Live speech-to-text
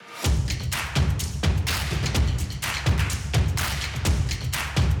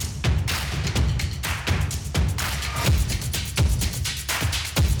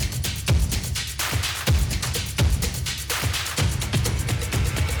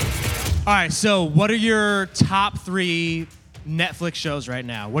All right, so what are your top 3 Netflix shows right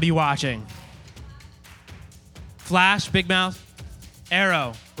now? What are you watching? Flash, Big Mouth,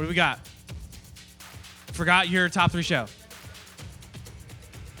 Arrow. What do we got? Forgot your top 3 show.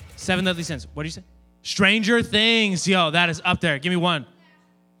 7 Deadly Sins. What do you say? Stranger Things. Yo, that is up there. Give me one.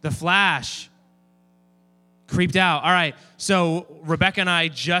 The Flash. Creeped out. All right, so Rebecca and I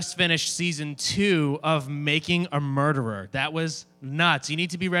just finished season 2 of Making a Murderer. That was nuts. You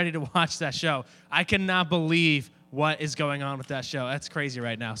need to be ready to watch that show. I cannot believe what is going on with that show. That's crazy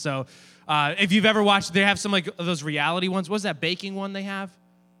right now. So if you've ever watched, they have some like those reality ones. What's that baking one they have?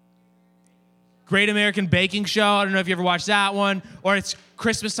 Great American Baking Show. I don't know if you ever watched that one. Or it's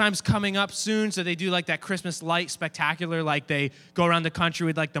Christmas time's coming up soon, so they do like that Christmas light spectacular. Like they go around the country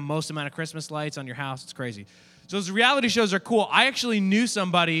with like the most amount of Christmas lights on your house. It's crazy. So those reality shows are cool. I actually knew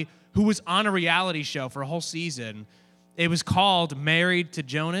somebody who was on a reality show for a whole season. It was called Married to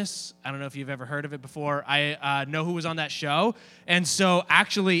Jonas. I don't know if you've ever heard of it before. I know who was on that show. And so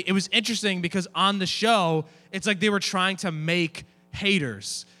actually it was interesting because on the show, it's like they were trying to make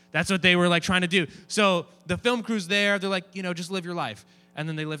haters. That's what they were like trying to do. So the film crew's there. They're like, just live your life. And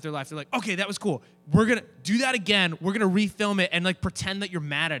then they live their life. They're like, okay, that was cool. We're going to do that again. We're going to refilm it and like pretend that you're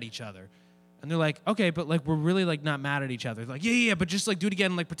mad at each other. And they're like, okay, but like we're really like not mad at each other. They're like, yeah, but just like do it again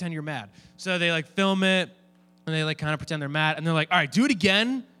and like pretend you're mad. So they like film it and they like kind of pretend they're mad. And they're like, all right, do it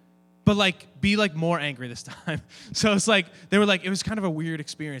again, but like be like more angry this time. So it's like, they were like, it was kind of a weird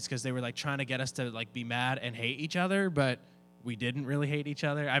experience because they were like trying to get us to like be mad and hate each other, but we didn't really hate each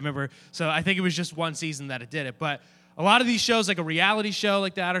other. I remember, so I think it was just one season that it did it. But a lot of these shows, like a reality show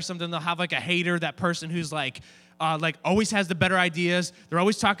like that or something, they'll have like a hater, that person who's like always has the better ideas. They're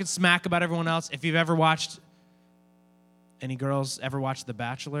always talking smack about everyone else. If you've ever watched, any girls ever watched The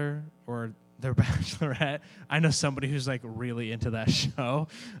Bachelor or The Bachelorette? I know somebody who's like really into that show.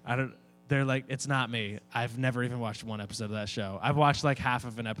 They're like, it's not me. I've never even watched one episode of that show. I've watched like half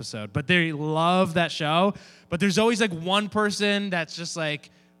of an episode, but they love that show. But there's always like one person that's just like,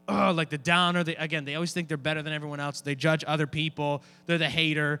 oh, like the downer. They always think they're better than everyone else. They judge other people. They're the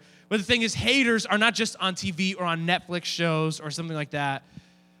hater. But the thing is, haters are not just on TV or on Netflix shows or something like that.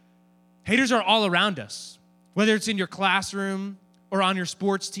 Haters are all around us, whether it's in your classroom or on your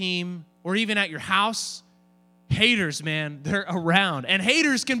sports team or even at your house. Haters, man, they're around. And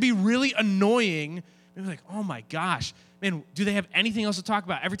haters can be really annoying. They're like, oh my gosh, man, do they have anything else to talk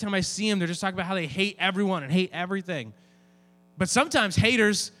about? Every time I see them, they're just talking about how they hate everyone and hate everything. But sometimes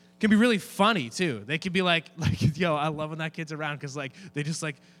haters can be really funny too. They can be like, yo, I love when that kid's around because like they just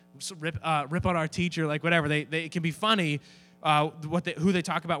like rip on our teacher, like whatever. They can be funny who they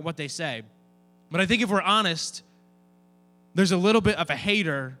talk about, what they say. But I think if we're honest, there's a little bit of a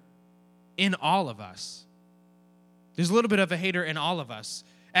hater in all of us. There's a little bit of a hater in all of us.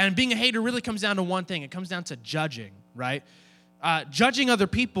 And being a hater really comes down to one thing. It comes down to judging, right? Judging other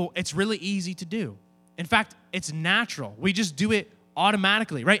people, it's really easy to do. In fact, it's natural. We just do it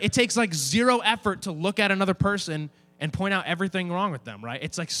automatically, right? It takes like 0 effort to look at another person and point out everything wrong with them, right?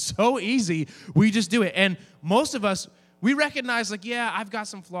 It's like so easy. We just do it. And most of us, we recognize like, yeah, I've got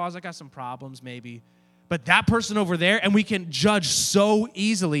some flaws. I got some problems maybe. But that person over there, and we can judge so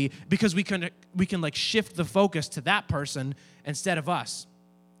easily because we can like shift the focus to that person instead of us.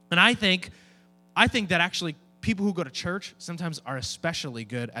 And I think that actually people who go to church sometimes are especially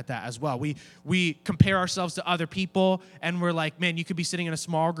good at that as well. We compare ourselves to other people, and we're like, man, you could be sitting in a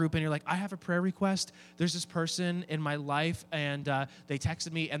small group, and you're like, I have a prayer request. There's this person in my life, and they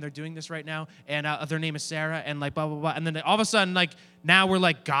texted me, and they're doing this right now, and their name is Sarah, and like blah, blah, blah. And then all of a sudden, like now we're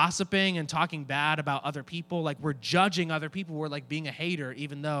like gossiping and talking bad about other people. Like we're judging other people. We're like being a hater,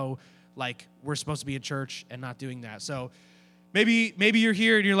 even though like we're supposed to be in church and not doing that. So maybe you're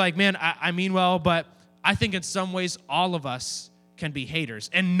here, and you're like, man, I mean well, but I think in some ways all of us can be haters.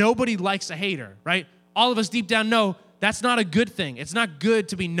 And nobody likes a hater, right? All of us deep down know that's not a good thing. It's not good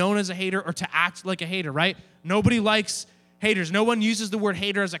to be known as a hater or to act like a hater, right? Nobody likes haters. No one uses the word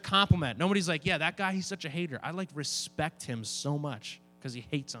hater as a compliment. Nobody's like, yeah, that guy, he's such a hater. I like respect him so much because he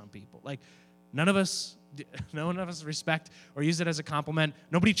hates on people. Like no one of us respect or use it as a compliment.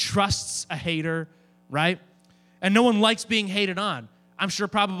 Nobody trusts a hater, right? And no one likes being hated on. I'm sure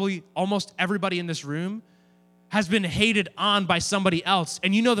probably almost everybody in this room has been hated on by somebody else.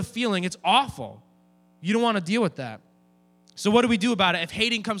 And you know the feeling. It's awful. You don't want to deal with that. So what do we do about it? If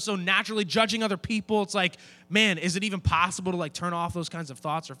hating comes so naturally, judging other people, it's like, man, is it even possible to like turn off those kinds of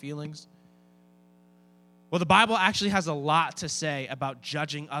thoughts or feelings? Well, the Bible actually has a lot to say about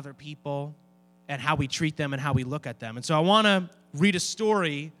judging other people and how we treat them and how we look at them. And so I want to read a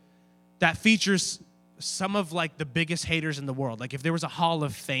story that features some of like the biggest haters in the world. Like if there was a hall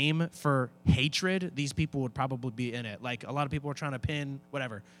of fame for hatred, these people would probably be in it. Like a lot of people were trying to pin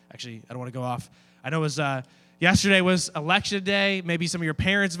whatever. Actually, I don't want to go off. I know it was yesterday was election day. Maybe some of your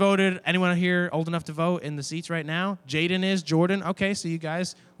parents voted. Anyone here old enough to vote in the seats right now? Jaden is. Jordan. Okay, so you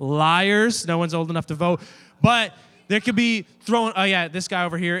guys liars. No one's old enough to vote. But there could be throwing. Oh yeah, this guy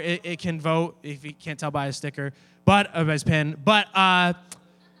over here. It can vote if you can't tell by his sticker, but by his pin. But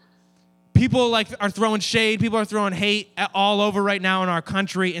people like are throwing shade. People are throwing hate all over right now in our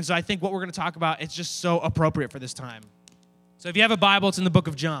country. And so I think what we're going to talk about, it's just so appropriate for this time. So if you have a Bible, it's in the book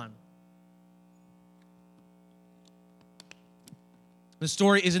of John. The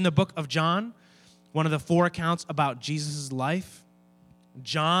story is in the book of John, one of the 4 accounts about Jesus' life.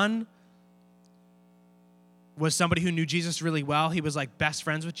 John was somebody who knew Jesus really well. He was like best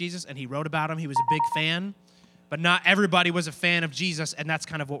friends with Jesus, and he wrote about him. He was a big fan. But not everybody was a fan of Jesus, and that's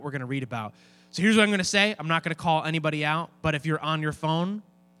kind of what we're going to read about. So here's what I'm going to say. I'm not going to call anybody out, but if you're on your phone,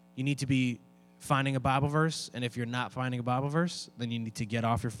 you need to be finding a Bible verse, and if you're not finding a Bible verse, then you need to get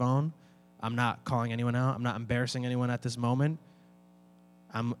off your phone. I'm not calling anyone out. I'm not embarrassing anyone at this moment.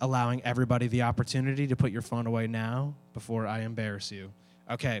 I'm allowing everybody the opportunity to put your phone away now before I embarrass you.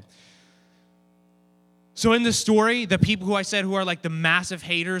 Okay. So in this story, the people who I said who are like the massive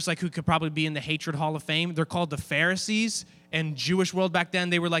haters, like who could probably be in the hatred hall of fame, they're called the Pharisees. In Jewish world back then,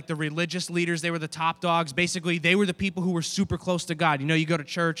 they were like the religious leaders. They were the top dogs. Basically, they were the people who were super close to God. You know, you go to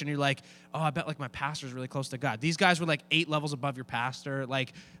church and you're like, oh, I bet like my pastor's really close to God. These guys were like 8 levels above your pastor.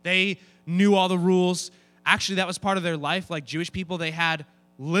 Like they knew all the rules. Actually, that was part of their life. Like Jewish people, they had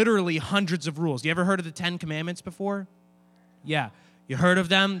literally hundreds of rules. You ever heard of the 10 Commandments before? Yeah. You heard of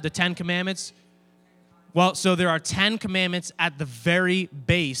them, the 10 Commandments? Well, so there are 10 commandments at the very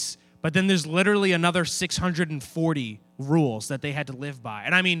base, but then there's literally another 640 rules that they had to live by.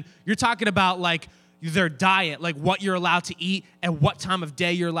 And I mean, you're talking about like their diet, like what you're allowed to eat and what time of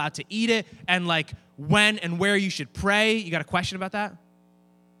day you're allowed to eat it, and like when and where you should pray. You got a question about that?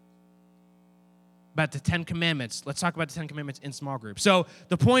 About the 10 commandments. Let's talk about the 10 commandments in small groups. So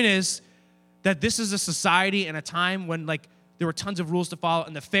the point is that this is a society and a time when like there were tons of rules to follow,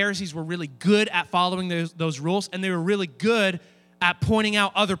 and the Pharisees were really good at following those rules, and they were really good at pointing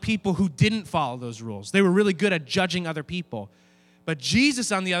out other people who didn't follow those rules. They were really good at judging other people. But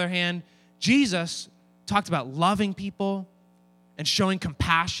Jesus, on the other hand, Jesus talked about loving people and showing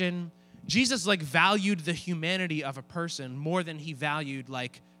compassion. Jesus like valued the humanity of a person more than he valued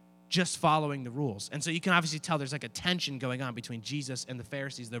like just following the rules. And so you can obviously tell there's like a tension going on between Jesus and the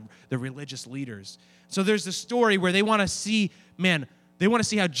Pharisees, the religious leaders. So there's this story where they want to see, they want to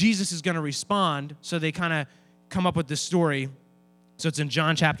see how Jesus is going to respond. So they kind of come up with this story. So it's in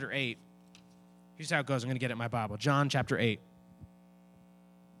John chapter 8. Here's how it goes. I'm going to get it in my Bible. John chapter 8. It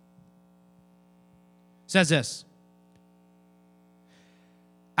says this.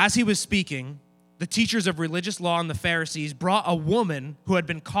 As he was speaking, the teachers of religious law and the Pharisees brought a woman who had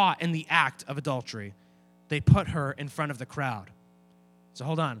been caught in the act of adultery. They put her in front of the crowd. So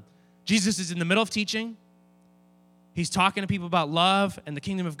hold on. Jesus is in the middle of teaching. He's talking to people about love and the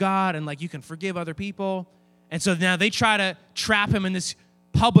kingdom of God and like you can forgive other people. And so now they try to trap him in this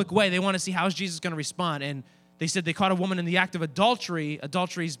public way. They want to see how is Jesus going to respond. And they said they caught a woman in the act of adultery.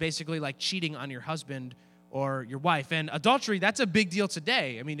 Adultery is basically like cheating on your husband or your wife. And adultery, that's a big deal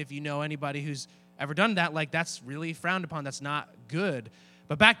today. I mean, if you know anybody who's ever done that, like that's really frowned upon. That's not good.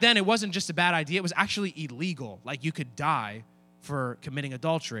 But back then, it wasn't just a bad idea. It was actually illegal. Like you could die for committing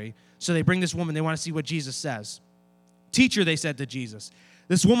adultery. So they bring this woman. They want to see what Jesus says. Teacher, they said to Jesus,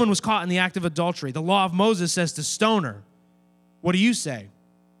 this woman was caught in the act of adultery. The law of Moses says to stone her. What do you say?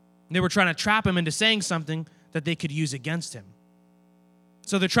 And they were trying to trap him into saying something that they could use against him.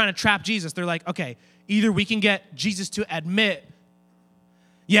 So they're trying to trap Jesus. They're like, okay, either we can get Jesus to admit,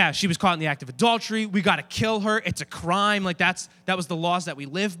 yeah, she was caught in the act of adultery. We got to kill her. It's a crime. Like that was the laws that we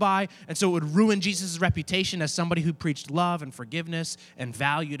live by. And so it would ruin Jesus' reputation as somebody who preached love and forgiveness and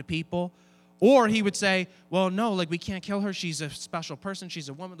value to people. Or he would say, well, no, like we can't kill her. She's a special person. She's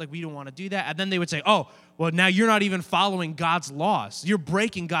a woman. Like we don't want to do that. And then they would say, oh, well, now you're not even following God's laws. You're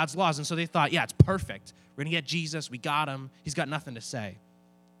breaking God's laws. And so they thought, yeah, it's perfect. We're going to get Jesus. We got him. He's got nothing to say.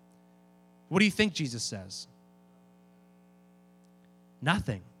 What do you think Jesus says?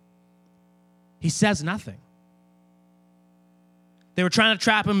 Nothing. He says nothing. They were trying to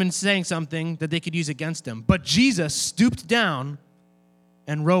trap him in saying something that they could use against him. But Jesus stooped down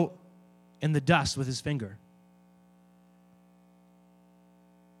and wrote in the dust with his finger.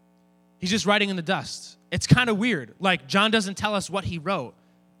 He's just writing in the dust. It's kind of weird. Like, John doesn't tell us what he wrote.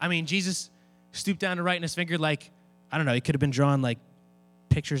 I mean, Jesus stooped down to write in his finger like, I don't know, he could have been drawing like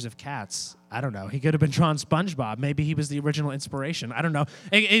pictures of cats. I don't know. He could have been drawing SpongeBob. Maybe he was the original inspiration. I don't know.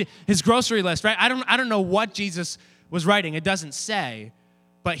 His grocery list, right? I don't know what Jesus was writing. It doesn't say.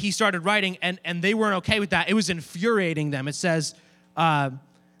 But he started writing, and they weren't okay with that. It was infuriating them. It says,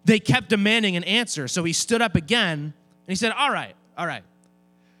 they kept demanding an answer. So he stood up again, and he said, all right.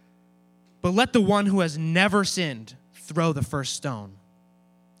 But let the one who has never sinned throw the first stone.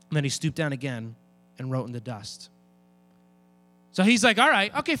 And then he stooped down again and wrote in the dust. So he's like, all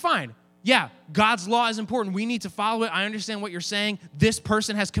right, okay, fine. Yeah, God's law is important. We need to follow it. I understand what you're saying. This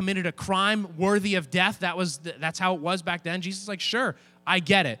person has committed a crime worthy of death. That's how it was back then. Jesus is like, sure, I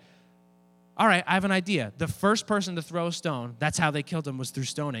get it. All right, I have an idea. The first person to throw a stone, that's how they killed him, was through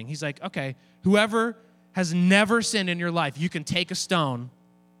stoning. He's like, okay, whoever has never sinned in your life, you can take a stone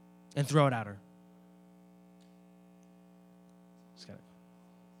and throw it at her.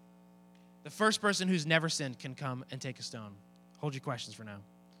 The first person who's never sinned can come and take a stone. Hold your questions for now.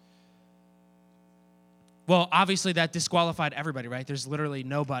 Well, obviously that disqualified everybody, right? There's literally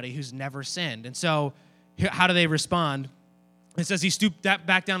nobody who's never sinned. And so how do they respond? It says he stooped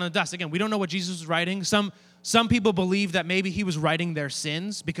back down in the dust. Again, we don't know what Jesus was writing. Some people believe that maybe he was writing their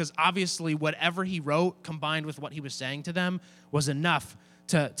sins because obviously whatever he wrote combined with what he was saying to them was enough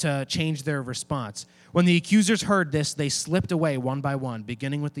to change their response. When the accusers heard this, they slipped away one by one,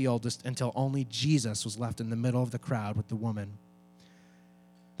 beginning with the oldest, until only Jesus was left in the middle of the crowd with the woman.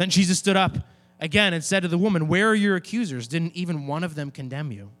 Then Jesus stood up again and said to the woman, where are your accusers? Didn't even one of them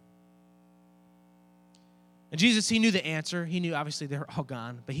condemn you? And Jesus, he knew the answer. He knew, obviously, they're all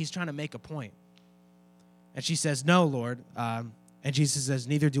gone, but he's trying to make a point. And she says, no, Lord. And Jesus says,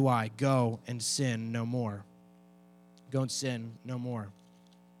 neither do I. Go and sin no more. Go and sin no more.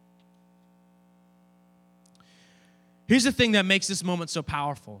 Here's the thing that makes this moment so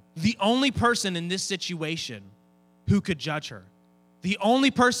powerful. The only person in this situation who could judge her, the only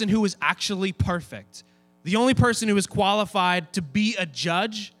person who was actually perfect, the only person who was qualified to be a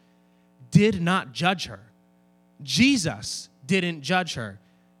judge did not judge her. Jesus didn't judge her.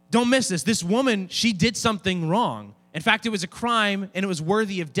 Don't miss this. This woman, she did something wrong. In fact, it was a crime and it was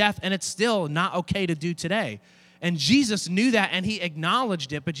worthy of death, and it's still not okay to do today. And Jesus knew that and he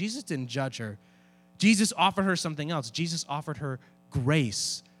acknowledged it, but Jesus didn't judge her. Jesus offered her something else. Jesus offered her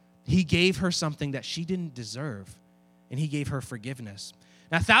grace. He gave her something that she didn't deserve, and he gave her forgiveness.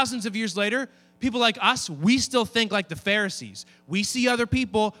 Now, thousands of years later, people like us, we still think like the Pharisees. We see other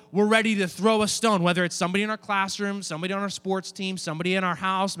people, we're ready to throw a stone, whether it's somebody in our classroom, somebody on our sports team, somebody in our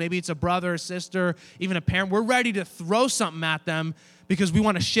house, maybe it's a brother, a sister, even a parent. We're ready to throw something at them because we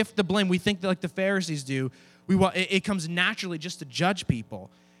want to shift the blame. We think that like the Pharisees do. It comes naturally just to judge people.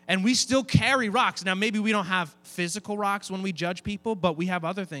 And we still carry rocks. Now, maybe we don't have physical rocks when we judge people, but we have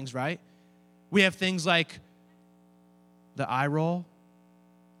other things, right? We have things like the eye roll,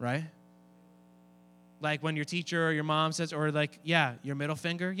 right? Like when your teacher or your mom says, or like, yeah, your middle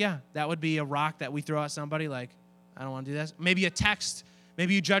finger, yeah, that would be a rock that we throw at somebody like, I don't want to do this. Maybe a text.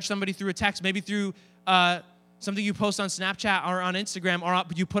 Maybe you judge somebody through a text. Maybe through something you post on Snapchat or on Instagram, or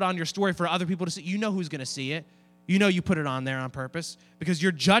you put on your story for other people to see. You know who's going to see it. You know you put it on there on purpose because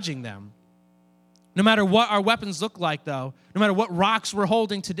you're judging them. No matter what our weapons look like, though, no matter what rocks we're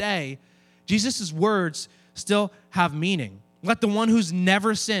holding today, Jesus' words still have meaning. Let the one who's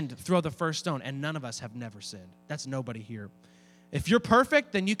never sinned throw the first stone, and none of us have never sinned. That's nobody here. If you're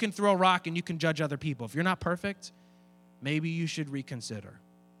perfect, then you can throw a rock and you can judge other people. If you're not perfect, maybe you should reconsider.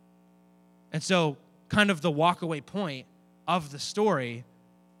 And so kind of the walkaway point of the story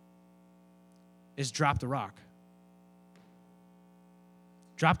is drop the rock.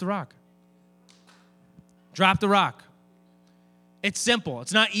 Drop the rock. Drop the rock. It's simple.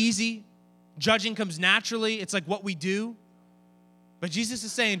 It's not easy. Judging comes naturally. It's like what we do. But Jesus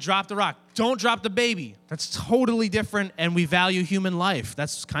is saying, drop the rock. Don't drop the baby. That's totally different, and we value human life.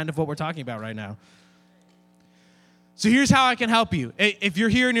 That's kind of what we're talking about right now. So here's how I can help you. If you're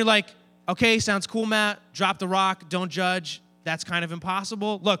here and you're like, okay, sounds cool, Matt. Drop the rock. Don't judge. That's kind of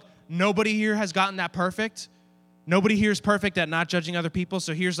impossible. Look, nobody here has gotten that perfect. Nobody here is perfect at not judging other people.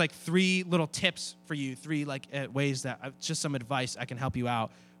 So here's like 3 little tips for you, 3 ways that just some advice I can help you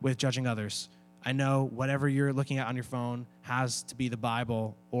out with judging others. I know whatever you're looking at on your phone has to be the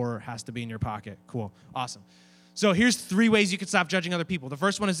Bible or has to be in your pocket. Cool. Awesome. So here's 3 ways you can stop judging other people. The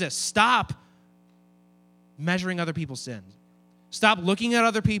first one is this. Stop measuring other people's sins. Stop looking at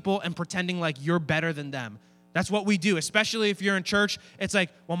other people and pretending like you're better than them. That's what we do, especially if you're in church. It's like,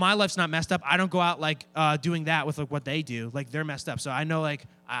 well, my life's not messed up. I don't go out like doing that with like what they do. Like they're messed up. So I know like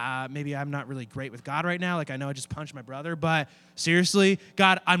maybe I'm not really great with God right now. Like, I know I just punched my brother, but seriously,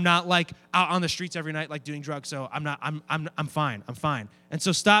 God, I'm not like out on the streets every night, like doing drugs. So I'm fine. I'm fine. And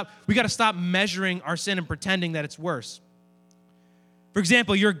so we got to stop measuring our sin and pretending that it's worse. For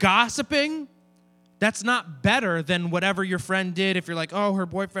example, you're gossiping. That's not better than whatever your friend did if you're like, oh, her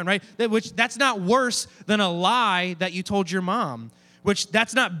boyfriend, right? That's not worse than a lie that you told your mom,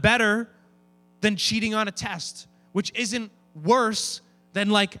 that's not better than cheating on a test, which isn't worse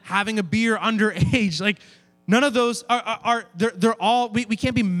than like having a beer underage. Like, none of those they're all, we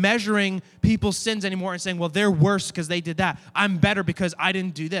can't be measuring people's sins anymore and saying, well, they're worse because they did that. I'm better because I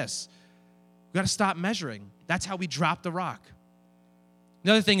didn't do this. We got to stop measuring. That's how we drop the rock.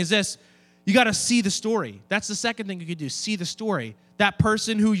 The other thing is this. You got to see the story. That's the second thing you could do, see the story. That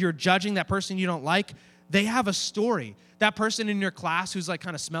person who you're judging, that person you don't like, they have a story. That person in your class who's like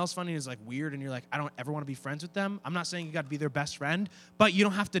kind of smells funny and is like weird and you're like, I don't ever want to be friends with them. I'm not saying you got to be their best friend, but you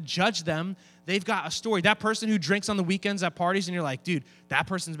don't have to judge them. They've got a story. That person who drinks on the weekends at parties and you're like, dude, that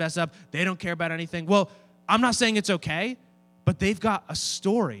person's messed up. They don't care about anything. Well, I'm not saying it's okay, but they've got a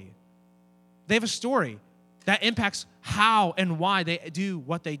story. They have a story that impacts how and why they do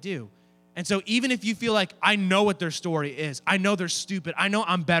what they do. And so even if you feel like, I know what their story is, I know they're stupid, I know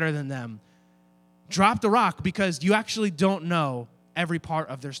I'm better than them, drop the rock because you actually don't know every part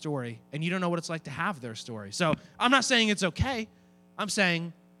of their story and you don't know what it's like to have their story. So I'm not saying it's okay. I'm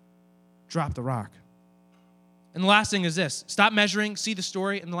saying drop the rock. And the last thing is this. Stop measuring, see the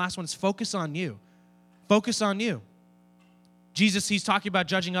story. And the last one is focus on you. Focus on you. Jesus, he's talking about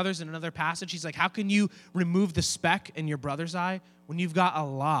judging others in another passage. He's like, how can you remove the speck in your brother's eye when you've got a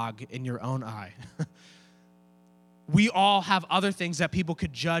log in your own eye? We all have other things that people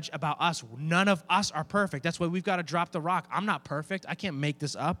could judge about us. None of us are perfect. That's why we've got to drop the rock. I'm not perfect. I can't make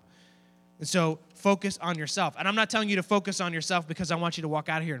this up. And so focus on yourself. And I'm not telling you to focus on yourself because I want you to walk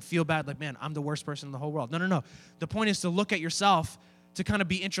out of here and feel bad like, man, I'm the worst person in the whole world. No. The point is to look at yourself, to kind of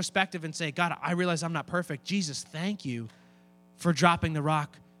be introspective and say, God, I realize I'm not perfect. Jesus, thank you for dropping the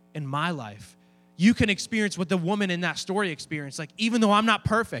rock in my life. You can experience what the woman in that story experienced. Like, even though I'm not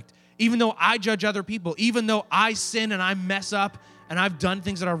perfect, even though I judge other people, even though I sin and I mess up and I've done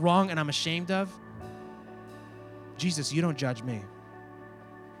things that are wrong and I'm ashamed of, Jesus, you don't judge me.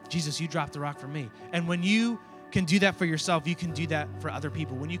 Jesus, you dropped the rock for me. And when you can do that for yourself, you can do that for other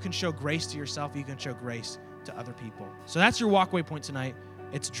people. When you can show grace to yourself, you can show grace to other people. So that's your walkaway point tonight.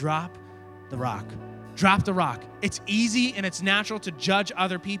 It's drop the rock. Drop the rock. It's easy and it's natural to judge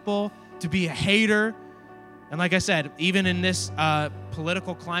other people, to be a hater. And like I said, even in this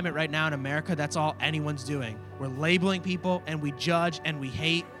political climate right now in America, that's all anyone's doing. We're labeling people and we judge and we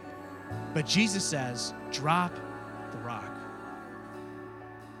hate. But Jesus says, drop the rock.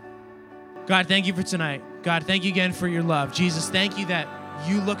 God, thank you for tonight. God, thank you again for your love. Jesus, thank you that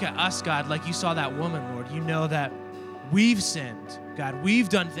you look at us, God, like you saw that woman, Lord. You know that we've sinned. God, we've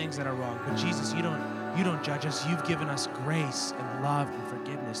done things that are wrong. But Jesus, you don't judge us. You've given us grace and love and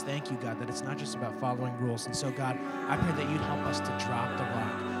forgiveness. Thank you, God, that it's not just about following rules. And so, God, I pray that you'd help us to drop the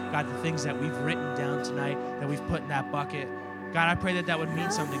rock. God, the things that we've written down tonight, that we've put in that bucket, God, I pray that that would mean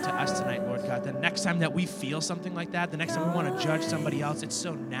something to us tonight, Lord God. The next time that we feel something like that, the next time we want to judge somebody else, it's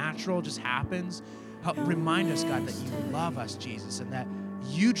so natural, it just happens. Help remind us, God, that you love us, Jesus, and that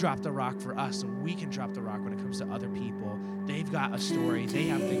you drop the rock for us, and we can drop the rock when it comes to other people. They've got a story. They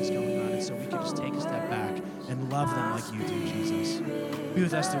have things going on, and so we can just take a step back and love them like you do, Jesus. Be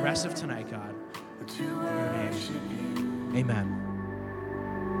with us the rest of tonight, God. In your name, amen.